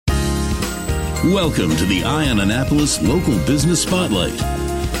Welcome to the Eye on Annapolis Local Business Spotlight.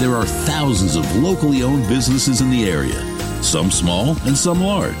 There are thousands of locally owned businesses in the area, some small and some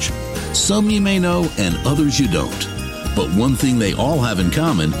large. Some you may know and others you don't. But one thing they all have in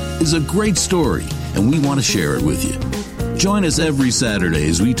common is a great story, and we want to share it with you. Join us every Saturday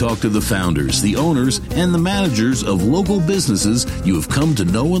as we talk to the founders, the owners, and the managers of local businesses you have come to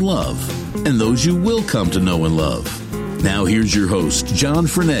know and love, and those you will come to know and love. Now here's your host, John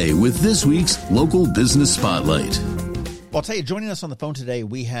Frenay, with this week's Local Business Spotlight. Well, I'll tell you, joining us on the phone today,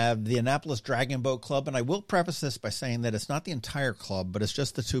 we have the Annapolis Dragon Boat Club, and I will preface this by saying that it's not the entire club, but it's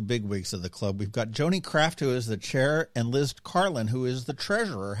just the two bigwigs of the club. We've got Joni Kraft, who is the chair, and Liz Carlin, who is the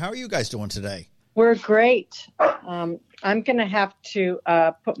treasurer. How are you guys doing today? We're great. I'm going to have to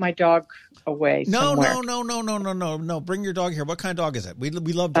put my dog away somewhere. No. Bring your dog here. What kind of dog is it? We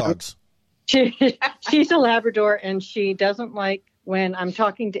love dogs. She's a Labrador, and she doesn't like when I'm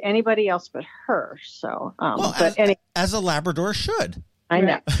talking to anybody else but her. So, as a Labrador should. I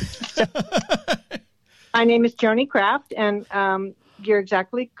know. So, my name is Joni Kraft, and you're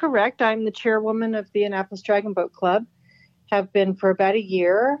exactly correct. I'm the chairwoman of the Annapolis Dragon Boat Club. Have been for about a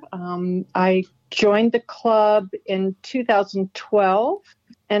year. I joined the club in 2012,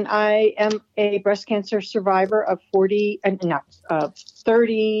 and I am a breast cancer survivor of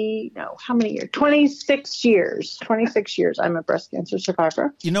 26 years. 26 years I'm a breast cancer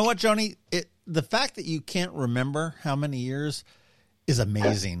survivor. You know what, Joni? The fact that you can't remember how many years is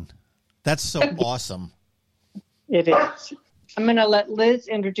amazing. That's so awesome. It is. I'm going to let Liz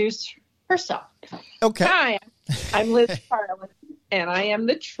introduce herself. Okay. Hi, I'm Liz Carlin, and I am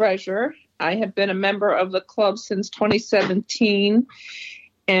the treasurer. I have been a member of the club since 2017,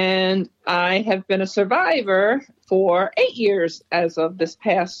 and I have been a survivor for 8 years as of this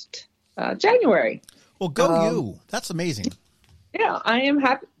past January. Well, go you. That's amazing. Yeah, I am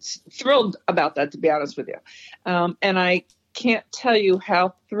thrilled about that, to be honest with you. And I can't tell you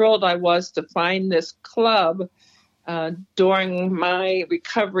how thrilled I was to find this club during my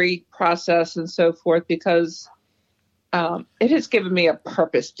recovery process and so forth, because it has given me a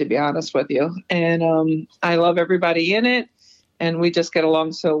purpose, to be honest with you. And I love everybody in it, and we just get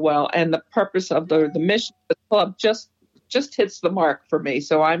along so well. And the purpose of the mission of the club just hits the mark for me.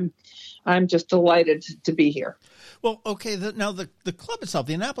 So I'm just delighted to be here. Well, okay, now the club itself,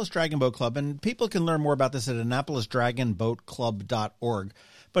 the Annapolis Dragon Boat Club, and people can learn more about this at annapolisdragonboatclub.org.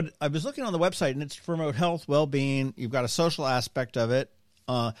 But I was looking on the website, and it's to promote health, well-being. You've got a social aspect of it.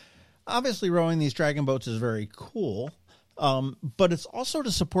 Obviously, rowing these dragon boats is very cool, but it's also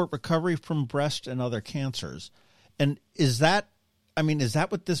to support recovery from breast and other cancers. And is that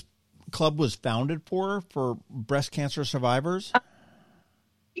what this club was founded for breast cancer survivors?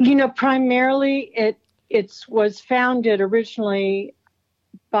 Primarily it was founded originally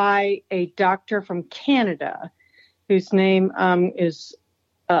by a doctor from Canada whose name is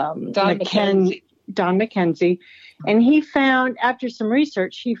Don McKenzie. And he found, after some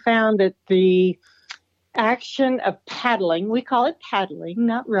research, he found that the action of paddling, we call it paddling,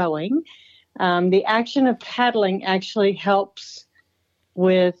 not rowing, the action of paddling actually helps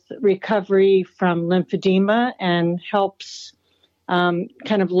with recovery from lymphedema and helps kind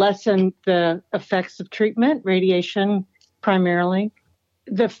of lessen the effects of treatment, radiation primarily.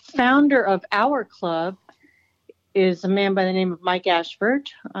 The founder of our club is a man by the name of Mike Ashford.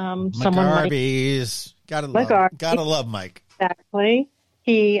 McGarvey's. Gotta love Mike. Exactly.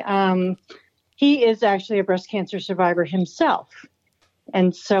 He is actually a breast cancer survivor himself.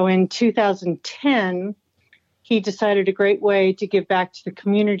 And so in 2010, he decided a great way to give back to the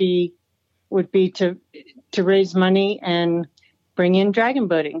community would be to raise money and bring in dragon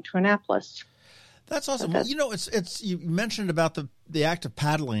boating to Annapolis. That's awesome. Well, it's you mentioned about the act of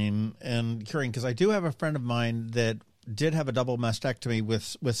paddling and curing, because I do have a friend of mine that did have a double mastectomy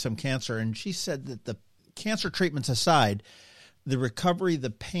with some cancer, and she said that the cancer treatments aside, the recovery, the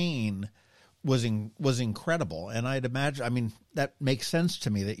pain was incredible. And I'd imagine, that makes sense to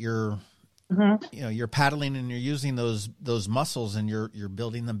me that you're you're paddling and you're using those muscles and you're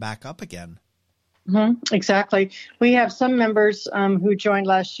building them back up again. Mm-hmm. Exactly. We have some members who joined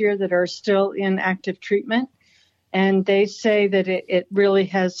last year that are still in active treatment, and they say that it really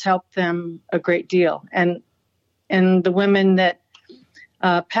has helped them a great deal. And the women that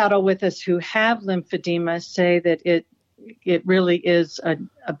paddle with us who have lymphedema say that it really is a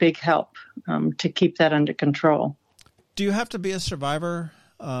big help to keep that under control. Do you have to be a survivor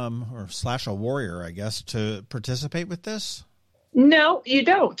or / a warrior, I guess, to participate with this? No, you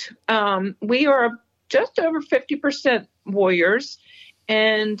don't. We are just over 50% warriors,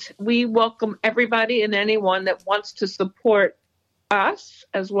 and we welcome everybody and anyone that wants to support us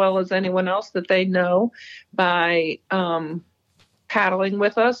as well as anyone else that they know by paddling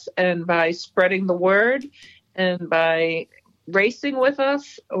with us and by spreading the word and by racing with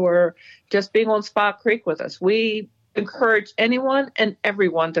us or just being on Spa Creek with us. We encourage anyone and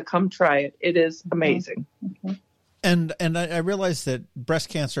everyone to come try it. It is amazing. Mm-hmm. And I realize that breast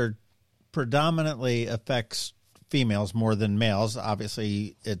cancer predominantly affects females more than males.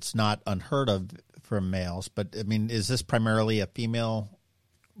 Obviously, it's not unheard of for males, but I mean, is this primarily a female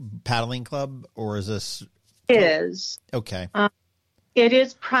paddling club, or is this? It is. Okay. It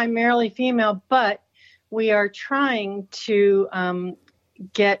is primarily female, but we are trying to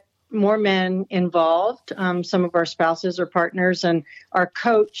get more men involved. Some of our spouses or partners, and our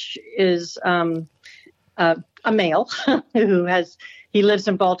coach is a male he lives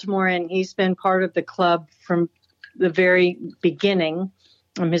in Baltimore, and he's been part of the club from the very beginning.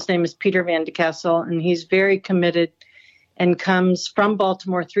 His name is Peter Van de Kessel, and he's very committed and comes from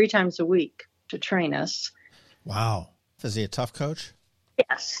Baltimore 3 times a week to train us. Wow. Is he a tough coach?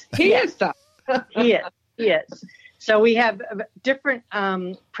 Yes. He is tough. He is. So we have different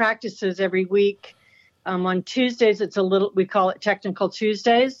practices every week. On Tuesdays, we call it Technical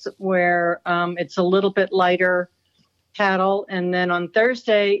Tuesdays, where it's a little bit lighter paddle. And then on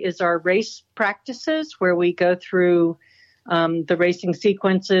Thursday is our race practices, where we go through the racing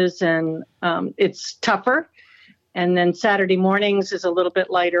sequences, and it's tougher. And then Saturday mornings is a little bit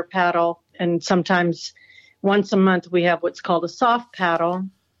lighter paddle. And sometimes once a month, we have what's called a soft paddle,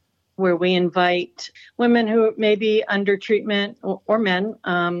 where we invite women who may be under treatment or men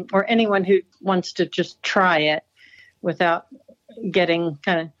or anyone who wants to just try it without getting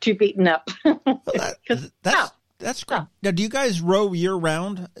kind of too beaten up. That's great. Now, do you guys row year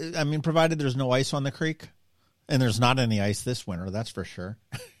round? I mean, provided there's no ice on the creek, and there's not any ice this winter, that's for sure.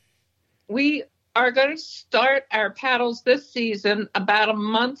 We are going to start our paddles this season about a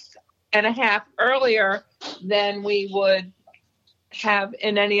month and a half earlier than we would have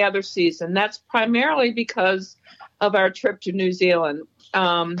in any other season. That's primarily because of our trip to New Zealand.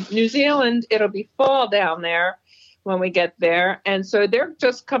 New Zealand, it'll be fall down there when we get there. And so they're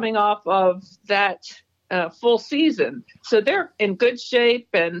just coming off of that full season. So they're in good shape,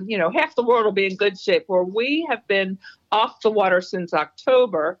 and, you know, half the world will be in good shape, where we have been off the water since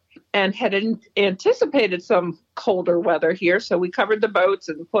October and had anticipated some colder weather here. So we covered the boats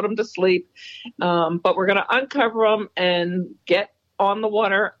and put them to sleep. But we're going to uncover them and get on the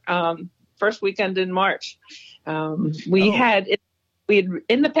water first weekend in March. In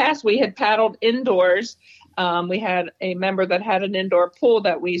the past, we had paddled indoors. We had a member that had an indoor pool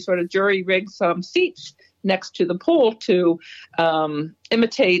that we sort of jury rigged some seats next to the pool to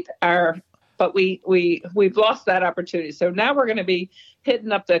imitate but we've lost that opportunity. So now we're going to be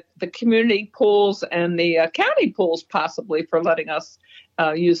hitting up the community pools and the county pools possibly for letting us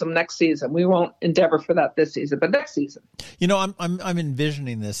use them next season. We won't endeavor for that this season, but next season. You know, I'm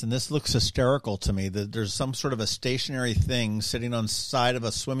envisioning this, and this looks hysterical to me, that there's some sort of a stationary thing sitting on side of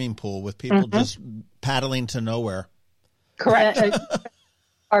a swimming pool with people just paddling to nowhere. Correct.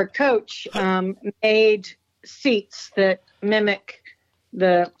 Our coach made seats that mimic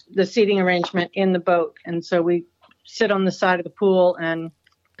the seating arrangement in the boat, and so we sit on the side of the pool and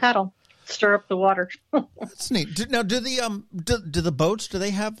paddle, stir up the water. That's neat. Now, do the boats, do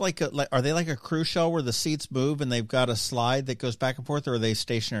they have are they like a cruise shell where the seats move and they've got a slide that goes back and forth, or are they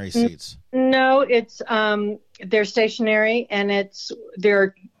stationary seats? No, it's they're stationary, and there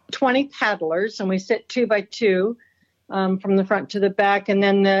are 20 paddlers, and we sit 2 by 2 from the front to the back, and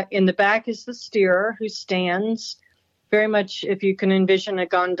then in the back is the steerer, who stands very much, if you can envision a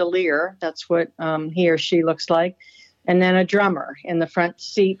gondolier, that's what he or she looks like. And then a drummer in the front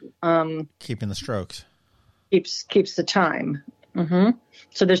seat. Keeping the strokes. Keeps the time. Mm-hmm.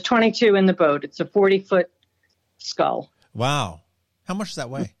 So there's 22 in the boat. It's a 40-foot scull. Wow. How much does that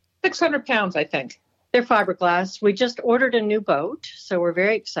weigh? 600 pounds, I think. They're fiberglass. We just ordered a new boat, so we're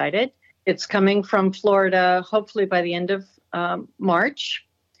very excited. It's coming from Florida, hopefully by the end of March.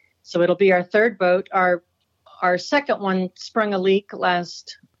 So it'll be our third boat. Our second one sprung a leak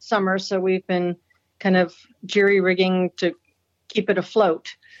last summer, so we've been kind of jury rigging to keep it afloat.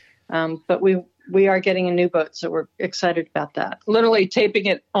 But we are getting a new boat, so we're excited about that. Literally taping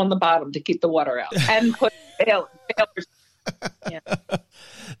it on the bottom to keep the water out and put bailers. Yeah.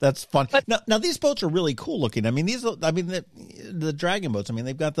 That's fun. Now these boats are really cool looking. I mean, the dragon boats, I mean,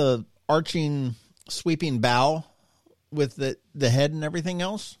 they've got the arching, sweeping bow with the head and everything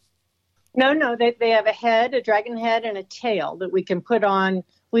else. No, they have a head, a dragon head, and a tail that we can put on.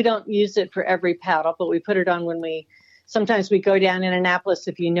 We don't use it for every paddle, but we put it on sometimes we go down in Annapolis,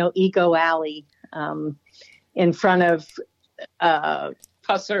 if you know Ego Alley, in front of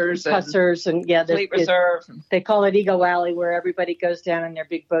Pussers and yeah, Fleet Reserve. They call it Eagle Alley, where everybody goes down in their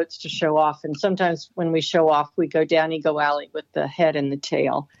big boats to show off. And sometimes when we show off, we go down Eagle Alley with the head and the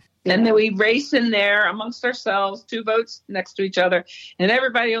tail. And then we race in there amongst ourselves, 2 boats next to each other, and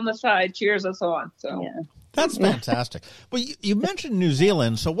everybody on the side cheers us on. So yeah. That's fantastic. Well, you mentioned New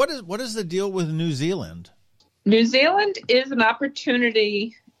Zealand. So what is the deal with New Zealand? New Zealand is an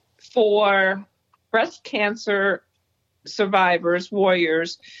opportunity for breast cancer survivors,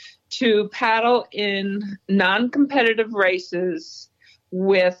 warriors, to paddle in non-competitive races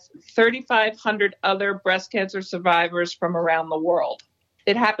with 3,500 other breast cancer survivors from around the world.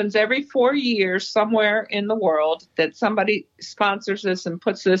 It happens every 4 years somewhere in the world that somebody sponsors this and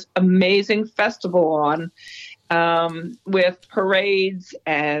puts this amazing festival on, with parades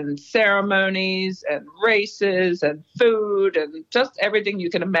and ceremonies and races and food and just everything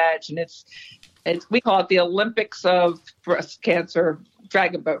you can imagine. It's we call it the Olympics of breast cancer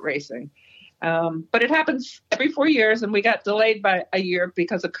dragon boat racing. But it happens every 4 years, and we got delayed by a year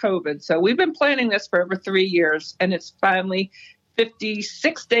because of COVID. So we've been planning this for over 3 years, and it's finally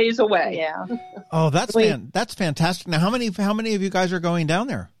 56 days away. Yeah. Oh, that's fantastic. Now, how many of you guys are going down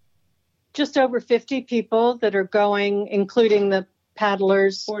there? Just over 50 people that are going, including the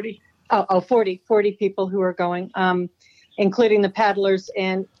paddlers. 40. 40 people who are going, including the paddlers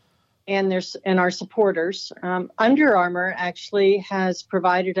and our supporters. Under Armour actually has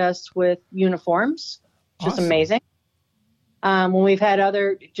provided us with uniforms, which is amazing. When we've had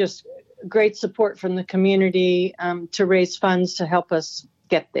other just great support from the community to raise funds to help us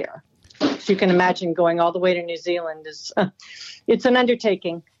get there. So you can imagine going all the way to New Zealand is it's an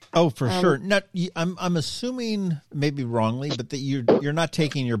undertaking. Oh, for sure. Now, I'm assuming, maybe wrongly, but that you're not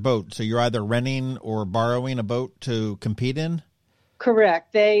taking your boat, so you're either renting or borrowing a boat to compete in.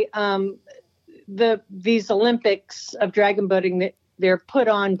 Correct. They these Olympics of dragon boating, they're put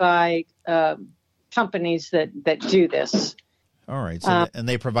on by companies that do this. All right. So and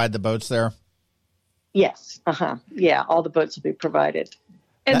they provide the boats there? Yes. Yeah, all the boats will be provided.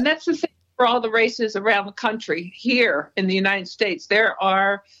 And that's the thing for all the races around the country. Here in the United States, there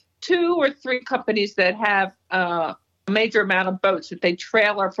are 2 or 3 companies that have a major amount of boats that they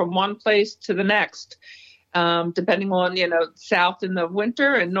trailer from one place to the next, depending on, south in the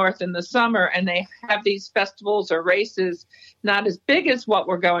winter and north in the summer. And they have these festivals or races, not as big as what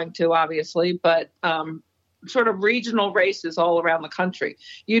we're going to, obviously, but sort of regional races all around the country.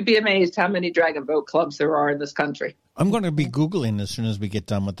 You'd be amazed how many dragon boat clubs there are in this country. I'm going to be Googling as soon as we get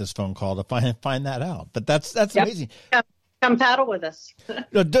done with this phone call to find that out. But that's amazing. Come paddle with us.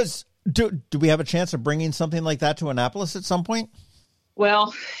 Do we have a chance of bringing something like that to Annapolis at some point?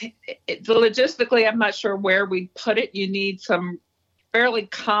 Well, logistically, I'm not sure where we put it. You need some fairly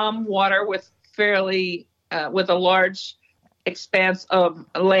calm water with with a large expanse of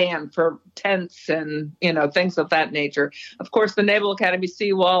land for tents and, things of that nature. Of course, the Naval Academy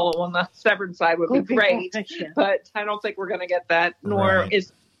seawall on the Severn side would be great, but I don't think we're going to get that, nor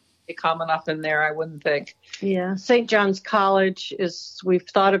is it calm enough in there, I wouldn't think. Yeah, St. John's College we've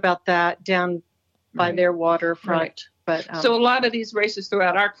thought about that down by their waterfront. Right. But so a lot of these races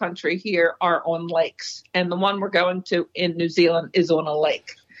throughout our country here are on lakes, and the one we're going to in New Zealand is on a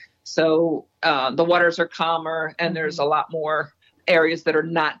lake. So the waters are calmer, and there's a lot more areas that are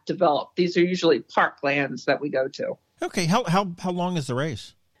not developed. These are usually parklands that we go to. Okay, how long is the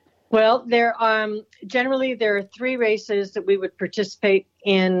race? Well, generally there are 3 races that we would participate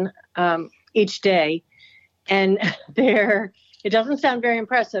in each day, and it doesn't sound very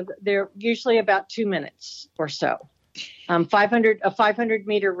impressive. They're usually about 2 minutes or so. A 500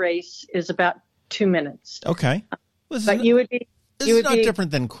 meter race is about 2 minutes. Okay, but you would be. It's not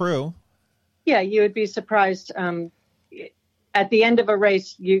different than crew. Yeah, you would be surprised. At the end of a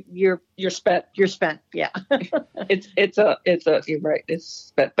race, you're spent. You're spent. Yeah, you're right. It's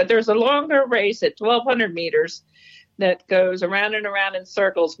spent. But there's a longer race at 1,200 meters that goes around and around in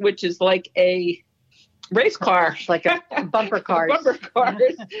circles, which is like a race car, like a bumper car. Bumper cars,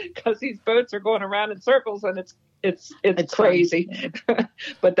 because these boats are going around in circles, and it's crazy.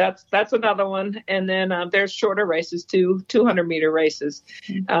 But that's another one. And then there's shorter races too, 200 meter races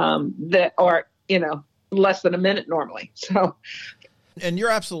that are less than a minute normally. So, and you're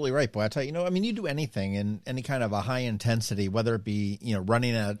absolutely right, boy. I tell you, you do anything in any kind of a high intensity, whether it be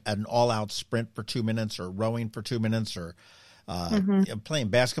running an all out sprint for 2 minutes, or rowing for 2 minutes, or playing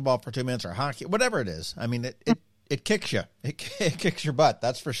basketball for 2 minutes, or hockey, whatever it is. I mean, it kicks you. It kicks your butt.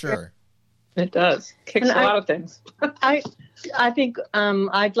 That's for sure. It does. Kicks a lot of things. I think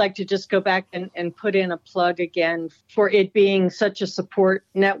I'd like to just go back and put in a plug again for it being such a support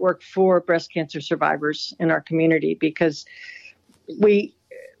network for breast cancer survivors in our community, because we're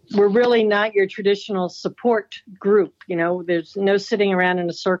really not your traditional support group. You know, there's no sitting around in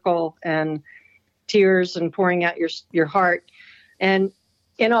a circle and tears and pouring out your heart. And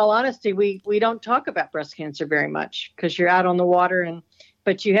in all honesty, we don't talk about breast cancer very much because you're out on the water,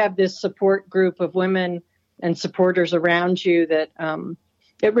 but you have this support group of women and supporters around you that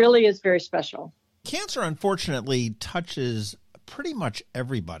it really is very special. Cancer, unfortunately, touches pretty much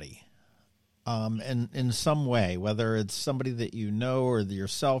everybody in some way, whether it's somebody that you know or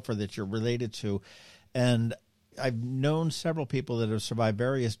yourself or that you're related to. And I've known several people that have survived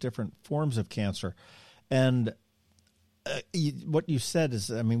various different forms of cancer. And what you said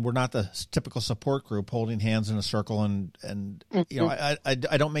is, I mean, we're not the typical support group holding hands in a circle and you know, I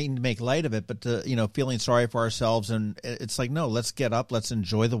don't mean to make light of it, but you know, feeling sorry for ourselves. And it's like, no, let's get up, let's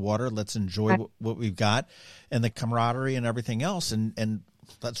enjoy the water, let's enjoy what we've got and the camaraderie and everything else. And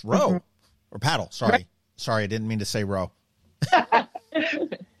let's row or paddle. Sorry, I didn't mean to say row.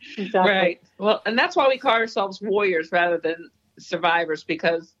 Exactly. Right. Well, and that's why we call ourselves warriors rather than survivors,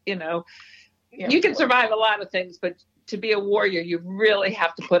 because, you know, you can survive a lot of things, but to be a warrior, you really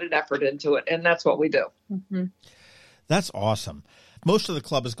have to put an effort into it. And that's what we do. Mm-hmm. That's awesome. Most of the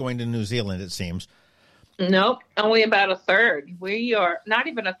club is going to New Zealand, it seems. Nope, only about a third. We are not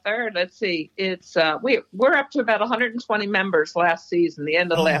even a third. Let's see. It's we're up to about 120 members last season, the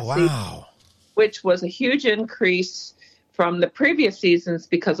end of last season, which was a huge increase from the previous seasons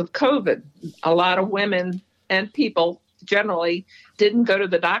because of COVID. A lot of women and people generally didn't go to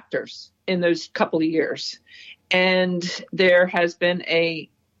the doctors in those couple of years. And there has been a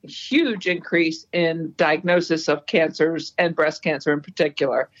huge increase in diagnosis of cancers and breast cancer in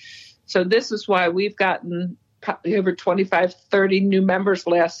particular. So this is why we've gotten probably over 25, 30 new members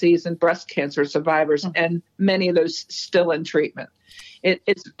last season, breast cancer survivors, and many of those still in treatment.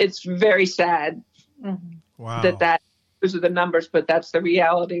 It's very sad that those are the numbers, but that's the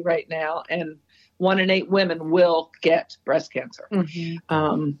reality right now. And 1 in 8 women will get breast cancer.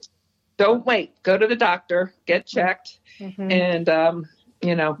 Mm-hmm. Don't wait. Go to the doctor, get checked, and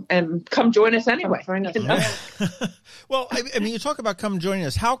you know, and come join us anyway. Well, I mean, you talk about come joining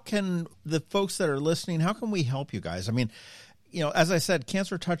us. How can the folks that are listening, how can we help you guys? I mean, you know, as I said,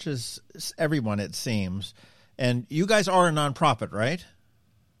 cancer touches everyone, it seems. And you guys are a nonprofit, right?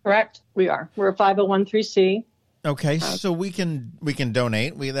 Correct. We are. We're a 501(c)(3). Okay, so we can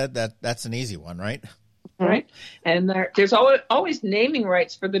donate. That's an easy one, right? Right. And there's always naming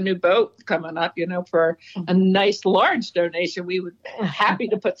rights for the new boat coming up, you know, for a nice large donation. We would be happy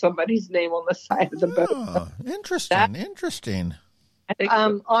to put somebody's name on the side of the boat. Interesting.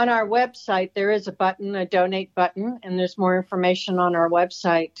 On our website, there is a donate button, and there's more information on our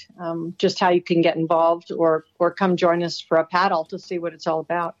website, just how you can get involved or come join us for a paddle to see what it's all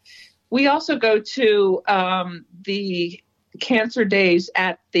about. We also go to the Cancer Days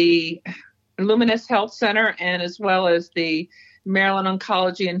at the Luminous Health Center, and as well as the Maryland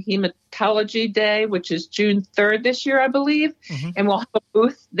Oncology and Hematology Day, which is June 3rd this year, I believe. And we'll have a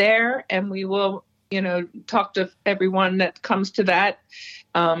booth there, and we will, you know, talk to everyone that comes to that.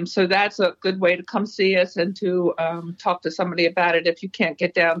 So that's a good way to come see us and to talk to somebody about it. If you can't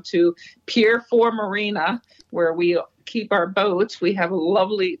get down to Pier 4 Marina, where we keep our boats, we have a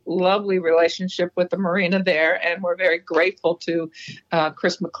lovely, lovely relationship with the marina there, and we're very grateful to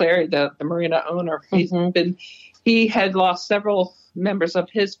Chris McCleary, the marina owner. He had lost several members of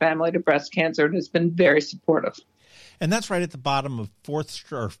his family to breast cancer and has been very supportive. And that's right at the bottom of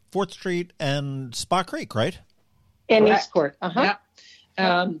 4th Street and Spa Creek, right? In Eastport. Yeah.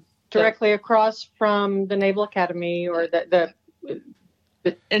 Directly across from the Naval Academy, or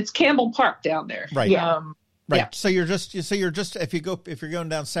it's Campbell Park down there. Right. Yeah. Right. Yeah. So you're just if you're going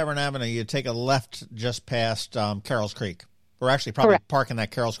down Severn Avenue, you take a left just past Carroll's Creek. We're actually probably park in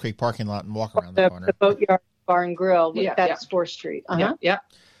that Carroll's Creek parking lot and walk around the corner. The Boatyard Bar and Grill. That's 4th Street. Yeah.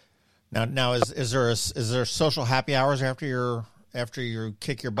 Now is there social happy hours after you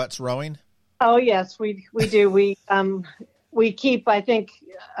kick your butts rowing? Oh yes, we do. We keep, I think,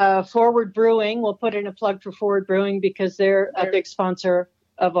 Forward Brewing. We'll put in a plug for Forward Brewing because they're a big sponsor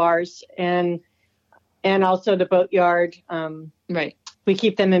of ours, and also the Boatyard. Right. We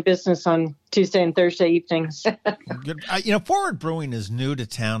keep them in business on Tuesday and Thursday evenings. Good. You know, Forward Brewing is new to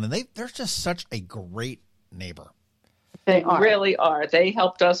town, and they're just such a great neighbor. They really are. They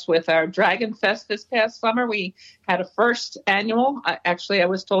helped us with our Dragon Fest this past summer. We had a first annual. I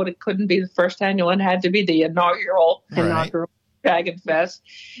was told it couldn't be the first annual and had to be the inaugural. Right. Dragon Fest.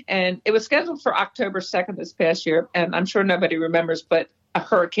 And it was scheduled for October 2nd this past year. And I'm sure nobody remembers, but a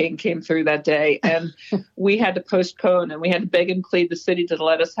hurricane came through that day and we had to postpone, and we had to beg and plead the city to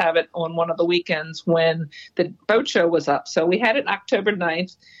let us have it on one of the weekends when the boat show was up. So we had it October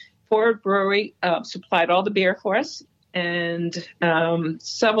 9th. Ford Brewery supplied all the beer for us, and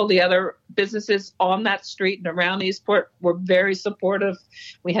several of the other businesses on that street and around Eastport were very supportive.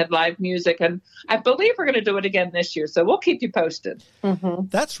 We had live music, and I believe we're going to do it again this year. So we'll keep you posted. Mm-hmm.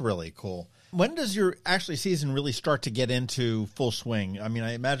 That's really cool. When does your season really start to get into full swing? I mean,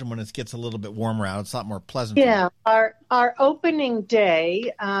 I imagine when it gets a little bit warmer out, it's a lot more pleasant. Yeah, our opening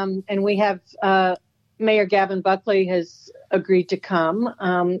day, and we have Mayor Gavin Buckley has agreed to come.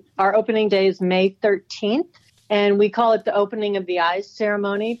 Our opening day is May 13th, and we call it the opening of the eyes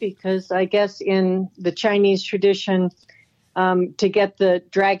ceremony because I guess in the Chinese tradition, to get the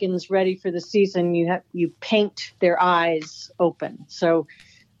dragons ready for the season, you paint their eyes open. So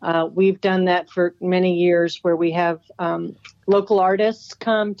we've done that for many years where we have local artists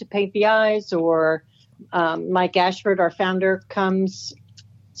come to paint the eyes, or Mike Ashford, our founder, comes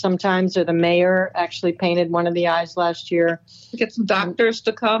sometimes, or the mayor actually painted one of the eyes last year. We get some doctors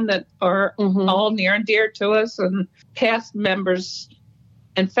to come that are all near and dear to us, and past members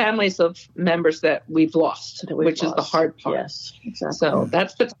and families of members that we've lost, which is the hard part. Yes, exactly. So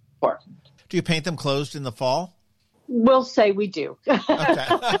that's the tough part. Do you paint them closed in the fall? We'll say we do. Okay.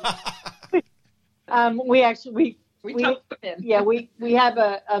 We have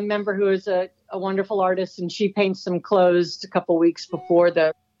a member who is a wonderful artist, and she paints them closed a couple weeks before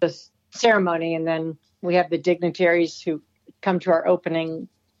the ceremony, and then we have the dignitaries who come to our opening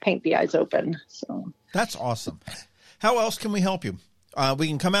paint the eyes open. So that's awesome. How else can we help you? We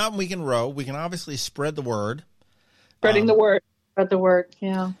can come out and we can row. We can obviously spread the word. Spread the word.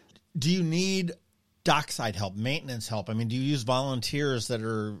 Yeah. Do you need dockside help, maintenance help? I mean, do you use volunteers that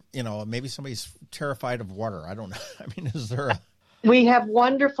are, maybe somebody's terrified of water? I don't know. I mean, is there We have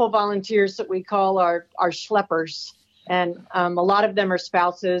wonderful volunteers that we call our schleppers. And a lot of them are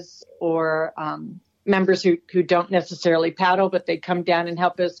spouses or members who don't necessarily paddle, but they come down and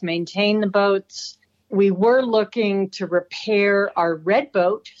help us maintain the boats. We were looking to repair our red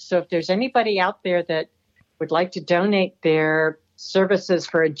boat. So if there's anybody out there that would like to donate their services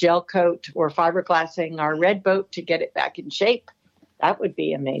for a gel coat or fiberglassing our red boat to get it back in shape, that would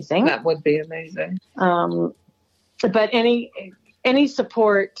be amazing. That would be amazing. But any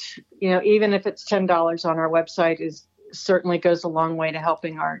support, even if it's $10 on our website, certainly goes a long way to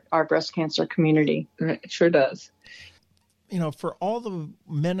helping our breast cancer community. It sure does. For all the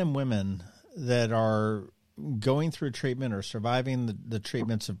men and women that are going through treatment or surviving the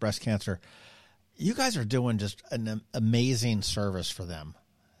treatments of breast cancer, you guys are doing just an amazing service for them.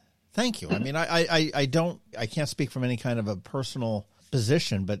 Thank you. I mean, I can't speak from any kind of a personal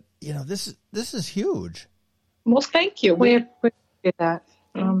position, but this is huge. Well, thank you. We appreciate that.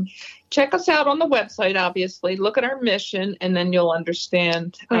 Check us out on the website, obviously. Look at our mission, and then you'll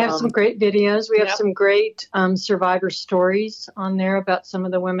understand. We have some great videos. We have some great survivor stories on there about some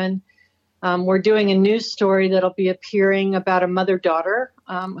of the women. We're doing a news story that'll be appearing about a mother-daughter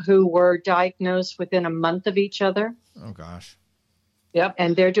who were diagnosed within a month of each other. Oh, gosh. Yep.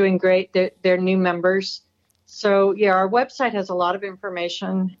 And they're doing great. They're new members. So, our website has a lot of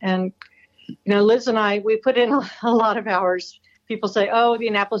information. And, Liz and I, we put in a lot of hours. People say, oh, the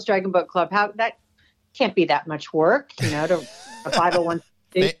Annapolis Dragon Boat Club, that can't be that much work, to a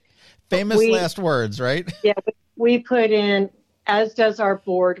 501c. Famous last words, right? Yeah, we put in, as does our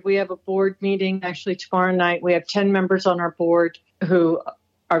board. We have a board meeting actually tomorrow night. We have 10 members on our board who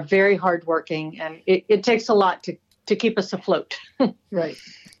are very hardworking, and it takes a lot to keep us afloat. Right.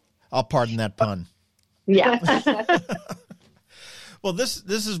 I'll pardon that pun. Yeah. Well, this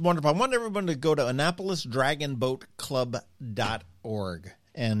is wonderful. I want everyone to go to AnnapolisDragonBoatClub.org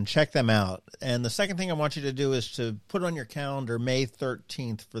and check them out. And the second thing I want you to do is to put on your calendar May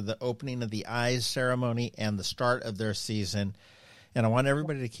 13th for the opening of the Eyes ceremony and the start of their season. And I want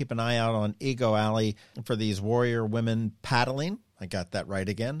everybody to keep an eye out on Ego Alley for these warrior women paddling. I got that right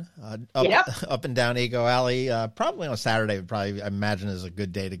again. Up and down Ego Alley. Probably on a Saturday, I imagine is a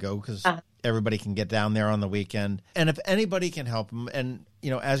good day to go because everybody can get down there on the weekend. And if anybody can help them, and,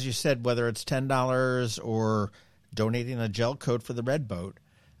 as you said, whether it's $10 or donating a gel coat for the red boat,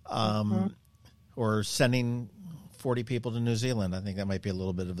 or sending 40 people to New Zealand, I think that might be a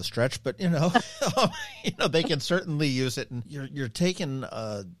little bit of a stretch, but, they can certainly use it. And you're taking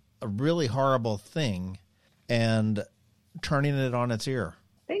a really horrible thing and turning it on its ear.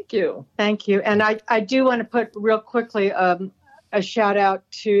 Thank you. Thank you. And I do want to put real quickly a shout out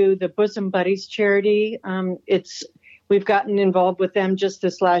to the Bosom Buddies charity. we've gotten involved with them just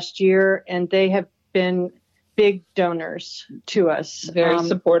this last year, and they have been big donors to us. Very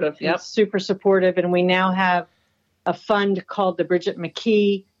supportive. Yep. Super supportive. And we now have a fund called the Bridget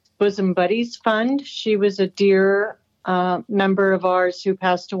McKee Bosom Buddies Fund. She was a dear member of ours who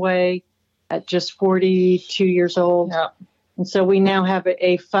passed away at just 42 years old. Yep. And so we now have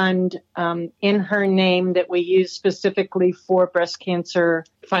a fund in her name that we use specifically for breast cancer.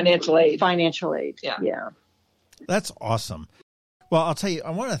 Financial aid. Yeah. That's awesome. Well, I'll tell you, I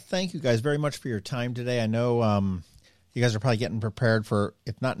want to thank you guys very much for your time today. I know you guys are probably getting prepared for,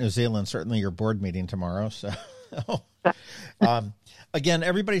 if not New Zealand, certainly your board meeting tomorrow. So, again,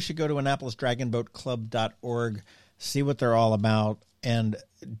 everybody should go to AnnapolisDragonBoatClub.org, see what they're all about, and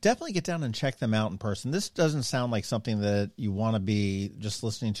definitely get down and check them out in person. This doesn't sound like something that you want to be just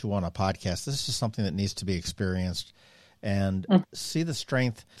listening to on a podcast. This is something that needs to be experienced, and see the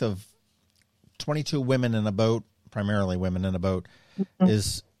strength of 22 women in a boat, primarily women in a boat,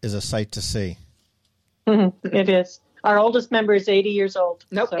 is a sight to see. It is. Our oldest member is 80 years old.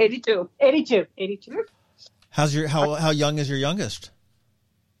 Nope, so. 82. 82. How young is your youngest?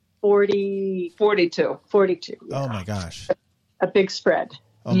 42. 42. Yeah. Oh my gosh. A big spread.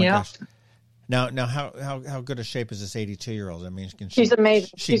 Oh my gosh. Now how good a shape is this 82-year-old? I mean, she's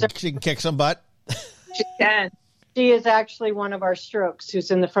amazing. She can kick some butt. She can. She is actually one of our strokes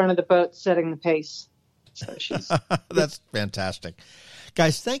who's in the front of the boat setting the pace. So she's That's fantastic.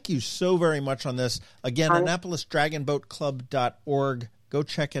 Guys, thank you so very much on this. Again, AnnapolisDragonBoatClub.org. Go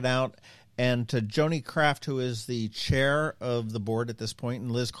check it out. And to Joni Kraft, who is the chair of the board at this point,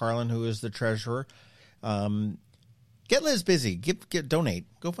 and Liz Carlin, who is the treasurer, get Liz busy. Donate.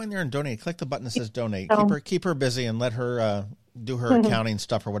 Go find there and donate. Click the button that says donate. Keep her busy and let her do her accounting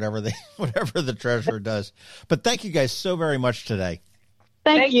stuff or whatever the treasurer does. But thank you guys so very much today.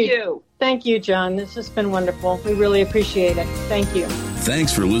 Thank you. Thank you, John. This has been wonderful. We really appreciate it. Thank you.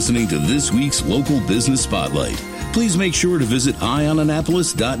 Thanks for listening to this week's Local Business Spotlight. Please make sure to visit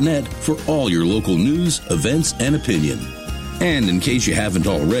eyeonannapolis.net for all your local news, events, and opinion. And in case you haven't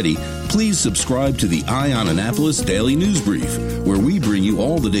already, please subscribe to the Eye on Annapolis Daily News Brief, where we bring you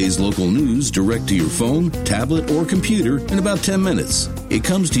all the day's local news direct to your phone, tablet, or computer in about 10 minutes. It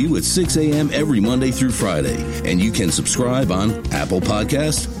comes to you at 6 a.m. every Monday through Friday, and you can subscribe on Apple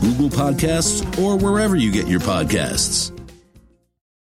Podcasts, Google Podcasts, or wherever you get your podcasts.